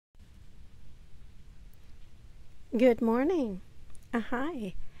Good morning.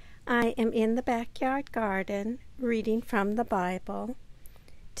 Hi. I am in the backyard garden reading from the Bible.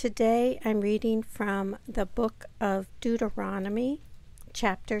 Today I'm reading from the book of Deuteronomy,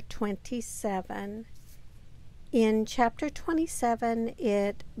 chapter 27. In chapter 27,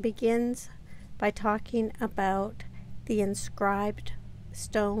 it begins by talking about the inscribed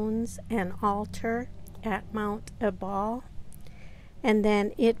stones and altar at Mount Ebal. And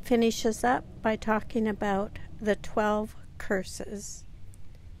then it finishes up by talking about the 12 curses.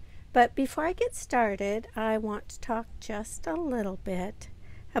 But before I get started, I want to talk just a little bit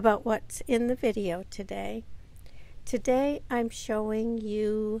about what's in the video today. Today I'm showing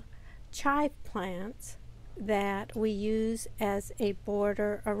you chive plants that we use as a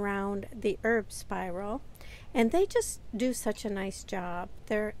border around the herb spiral, and they just do such a nice job.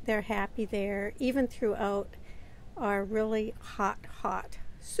 They're happy there even throughout our really hot,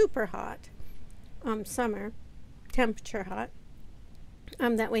 super hot summer, temperature hot,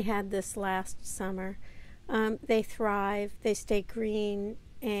 that we had this last summer. They thrive, they stay green,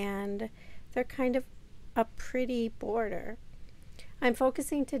 and they're kind of a pretty border. I'm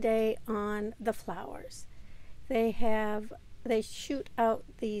focusing today on the flowers. They shoot out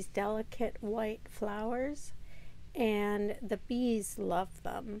these delicate white flowers, and the bees love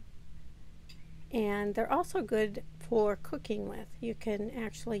them. And they're also good for cooking with. You can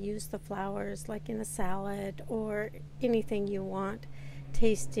actually use the flowers like in a salad or anything you want,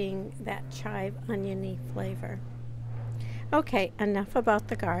 tasting that chive oniony flavor. Okay, enough about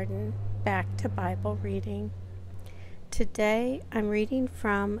the garden. Back to Bible reading. Today I'm reading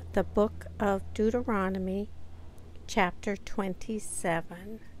from the book of Deuteronomy, chapter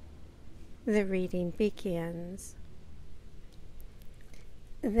 27. The reading begins.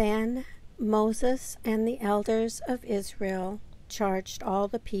 Then Moses and the elders of Israel charged all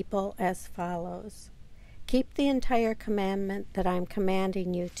the people as follows. Keep the entire commandment that I'm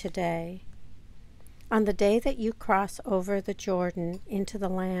commanding you today. On the day that you cross over the Jordan into the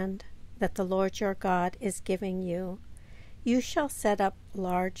land that the Lord your God is giving you, you shall set up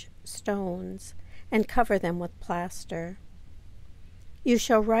large stones and cover them with plaster. You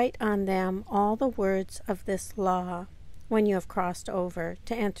shall write on them all the words of this law when you have crossed over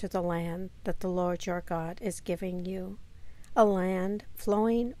to enter the land that the Lord your God is giving you, a land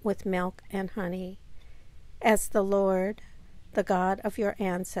flowing with milk and honey, as the Lord, the God of your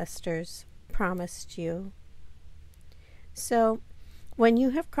ancestors, promised you. So, when you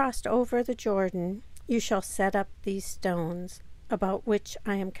have crossed over the Jordan, you shall set up these stones, about which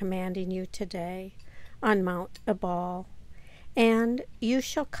I am commanding you today, on Mount Ebal, and you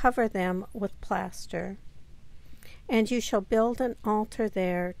shall cover them with plaster. And you shall build an altar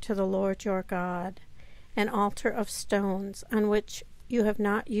there to the Lord your God, an altar of stones on which you have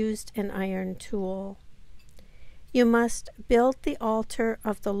not used an iron tool. You must build the altar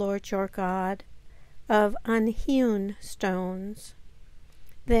of the Lord your God of unhewn stones.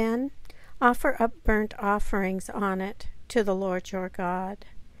 Then offer up burnt offerings on it to the Lord your God.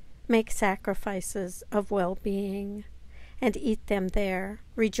 Make sacrifices of well-being, and eat them there,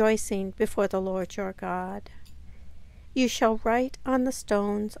 rejoicing before the Lord your God. You shall write on the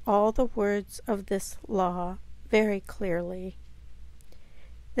stones all the words of this law very clearly.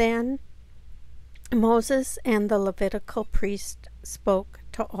 Then Moses and the Levitical priest spoke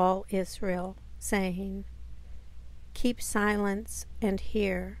to all Israel, saying, Keep silence and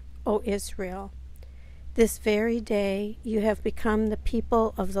hear, O Israel. This very day you have become the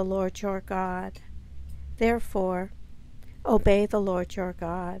people of the Lord your God. Therefore, obey the Lord your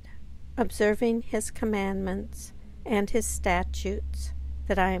God, observing his commandments and his statutes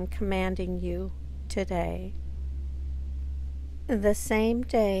that I am commanding you today. The same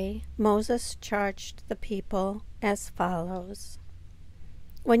day Moses charged the people as follows.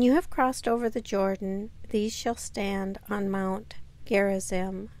 When you have crossed over the Jordan, these shall stand on Mount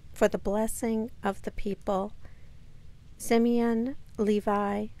Gerizim for the blessing of the people: Simeon,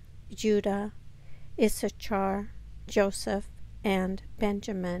 Levi, Judah, Issachar, Joseph, and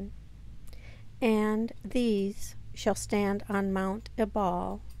Benjamin. And these shall stand on Mount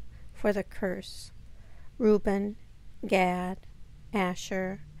Ebal for the curse: Reuben, Gad,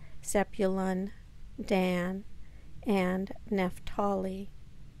 Asher, Zebulun, Dan, and Naphtali.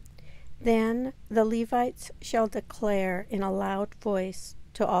 Then the Levites shall declare in a loud voice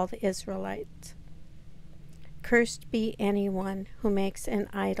to all the Israelites, Cursed be anyone who makes an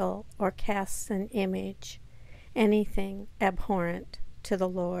idol or casts an image, anything abhorrent to the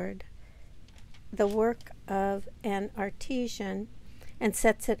Lord, the work of an artisan, and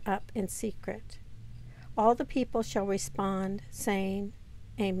sets it up in secret. All the people shall respond, saying,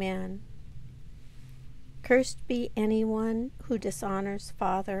 Amen. Cursed be anyone who dishonors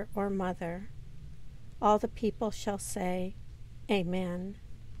father or mother. All the people shall say, Amen.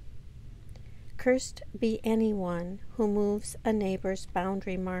 Cursed be anyone who moves a neighbor's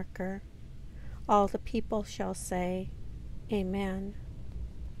boundary marker. All the people shall say, Amen.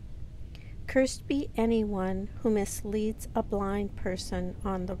 Cursed be anyone who misleads a blind person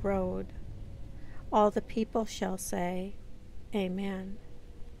on the road. All the people shall say, Amen.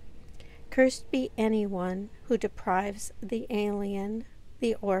 Cursed be anyone who deprives the alien,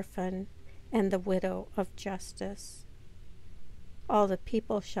 the orphan, and the widow of justice. All the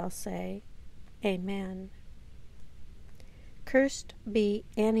people shall say, Amen. Cursed be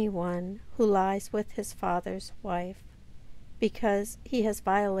anyone who lies with his father's wife, because he has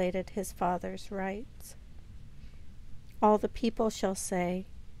violated his father's rights. All the people shall say,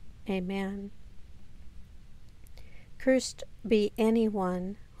 Amen. Cursed be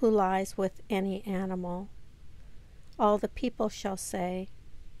anyone who lies with any animal. All the people shall say,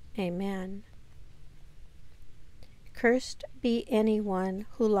 Amen. Cursed be anyone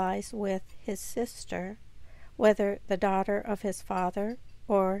who lies with his sister, whether the daughter of his father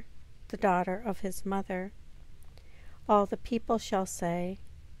or the daughter of his mother. All the people shall say,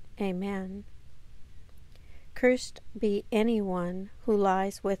 Amen. Cursed be anyone who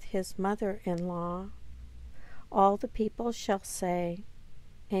lies with his mother-in-law. All the people shall say,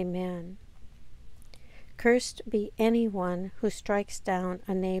 Amen. Cursed be anyone who strikes down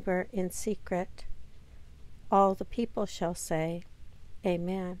a neighbor in secret. All the people shall say,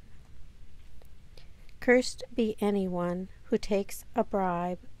 Amen. Cursed be anyone who takes a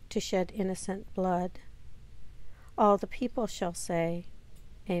bribe to shed innocent blood. All the people shall say,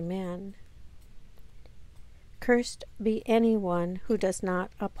 Amen. Cursed be anyone who does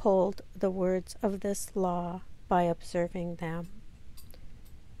not uphold the words of this law by observing them.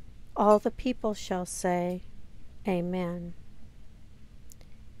 All the people shall say, Amen.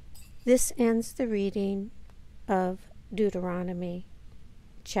 This ends the reading of Deuteronomy,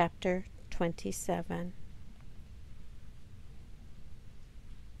 chapter 27.